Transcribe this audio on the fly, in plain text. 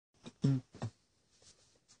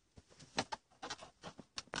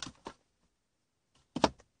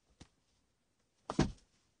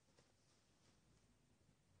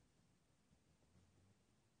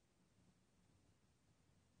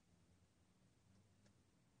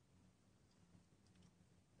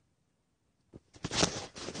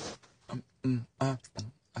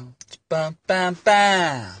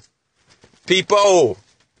People,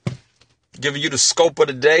 giving you the scope of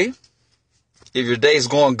the day. If your day's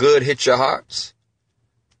going good, hit your hearts.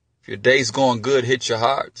 If your day's going good, hit your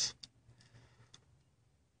hearts.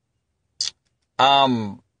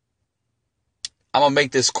 I'm going to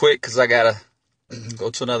make this quick because I got to go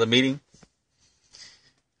to another meeting.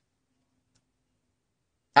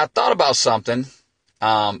 I thought about something.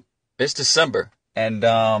 It's December and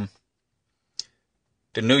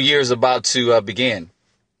the new year is about to begin.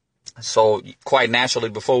 So quite naturally,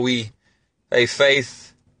 before we, hey,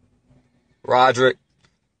 Faith, Roderick,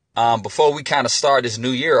 before we kind of start this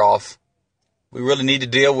new year off, we really need to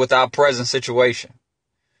deal with our present situation.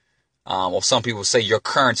 Or some people say your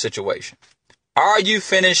current situation. Are you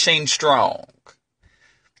finishing strong?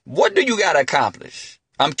 What do you got to accomplish?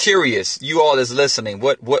 I'm curious, you all that's listening,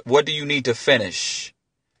 what do you need to finish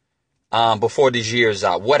before this year is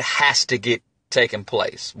out? What has to get taken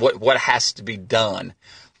place? What has to be done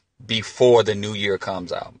before the new year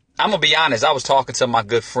comes out? I'm going to be honest. I was talking to my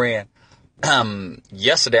good friend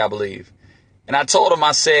yesterday, I believe. And I told him,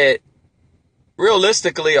 I said,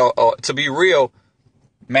 realistically, or to be real,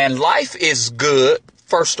 man, life is good.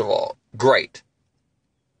 First of all, great.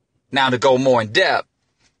 Now to go more in depth,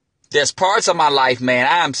 there's parts of my life, man,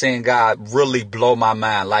 I am seeing God really blow my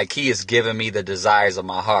mind. Like he is giving me the desires of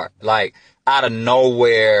my heart. Like out of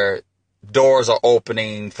nowhere, doors are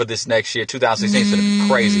opening for this next year. 2016 is going to be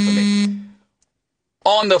crazy for me.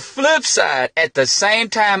 On the flip side, at the same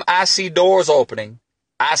time I see doors opening,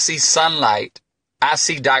 I see sunlight, I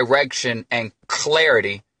see direction and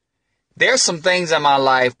clarity. There's some things in my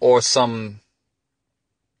life or some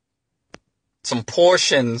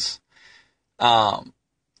portions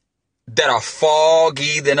that are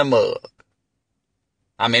foggy than a mug.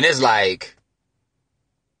 I mean, it's like,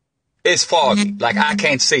 it's foggy. Like I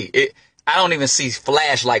can't see it. I don't even see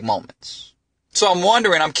flashlight moments. So I'm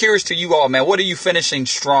wondering, I'm curious to you all, man, what are you finishing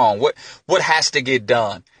strong? What has to get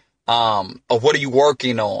done? Or what are you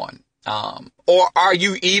working on? Or are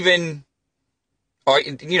you even, or,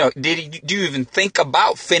 you know, do you even think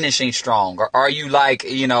about finishing strong? Or are you like,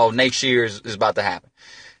 you know, next year is about to happen?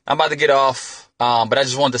 I'm about to get off. But I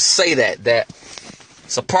just wanted to say that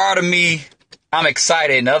it's a part of me, I'm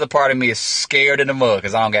excited, and the other part of me is scared in the mud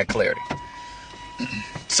because I don't got clarity.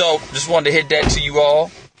 So, just wanted to hit that to you all.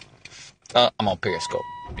 I'm on Periscope.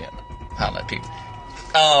 Yeah, holla at people.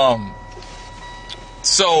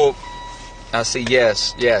 So, I see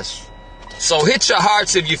yes. So, hit your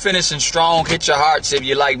hearts if you're finishing strong. Hit your hearts if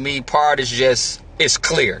you're like me. Part is just, it's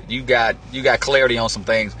clear. You got clarity on some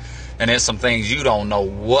things. And there's some things you don't know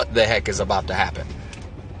what the heck is about to happen.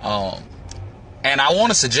 And I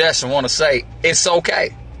want to suggest and want to say it's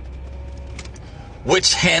okay.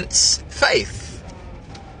 Which hence faith.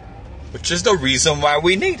 Which is the reason why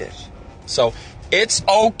we need it. So it's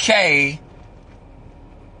okay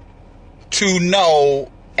to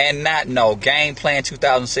know and not know. Game plan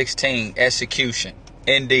 2016 execution.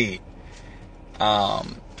 Indeed.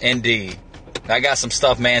 Indeed. I got some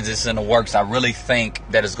stuff, man, that's in the works. I really think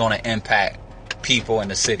that is going to impact people in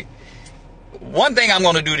the city. One thing I'm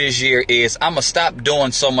going to do this year is I'm going to stop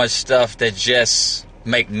doing so much stuff that just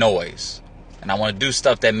make noise. And I want to do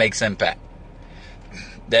stuff that makes impact.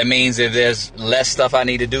 That means if there's less stuff I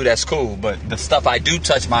need to do, that's cool. But the stuff I do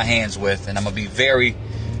touch my hands with, and I'm going to be very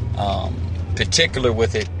particular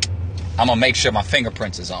with it, I'm going to make sure my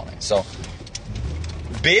fingerprints is on it. So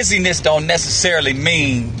busyness don't necessarily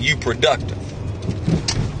mean you productive.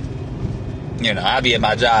 You know, I be at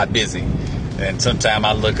my job busy, and sometimes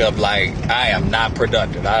I look up like I am not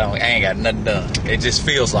productive. I ain't got nothing done. It just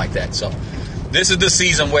feels like that. So this is the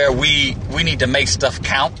season where we need to make stuff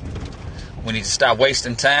count. We need to stop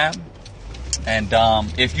wasting time. And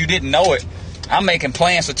if you didn't know it, I'm making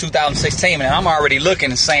plans for 2016, and I'm already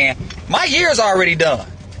looking and saying my year's already done.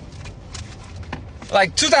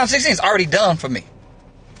 Like 2016 is already done for me.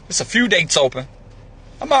 It's a few dates open.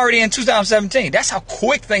 I'm already in 2017. That's how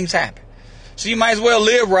quick things happen. So you might as well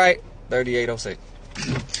live right. 3806.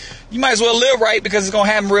 You might as well live right because it's going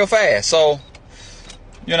to happen real fast. So,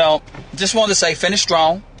 you know, just wanted to say finish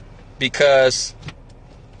strong because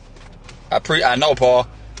I know, Paul.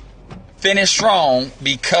 Finish strong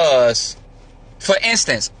because, for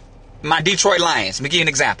instance, my Detroit Lions. Let me give you an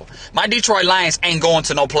example. My Detroit Lions ain't going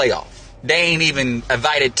to no playoff. They ain't even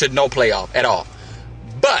invited to no playoff at all.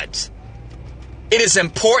 But it is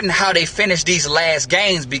important how they finish these last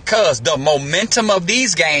games because the momentum of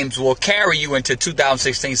these games will carry you into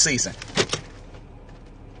 2016 season.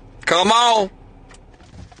 Come on.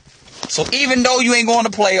 So even though you ain't going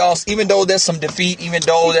to playoffs, even though there's some defeat, even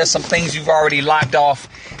though there's some things you've already locked off,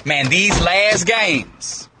 Man, these last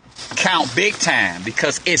games count big time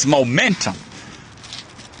because it's momentum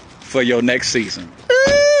for your next season.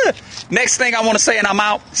 Next thing I want to say, and I'm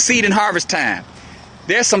out, seed and harvest time.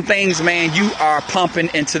 There's some things, man, you are pumping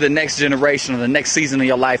into the next generation or the next season of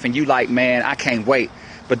your life, and you like, man, I can't wait.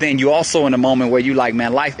 But then you also in a moment where you like,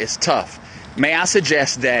 man, life is tough. May I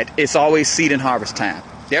suggest that it's always seed and harvest time.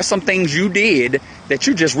 There's some things you did that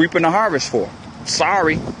you just reaping the harvest for.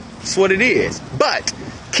 Sorry, that's what it is. But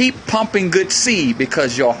keep pumping good seed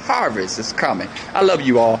because your harvest is coming. I love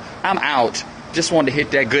you all. I'm out. Just wanted to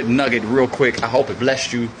hit that good nugget real quick. I hope it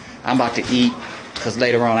blessed you. I'm about to eat because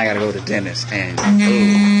later on I got to go to the dentist. And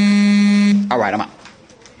all right, I'm out.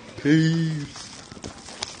 Peace.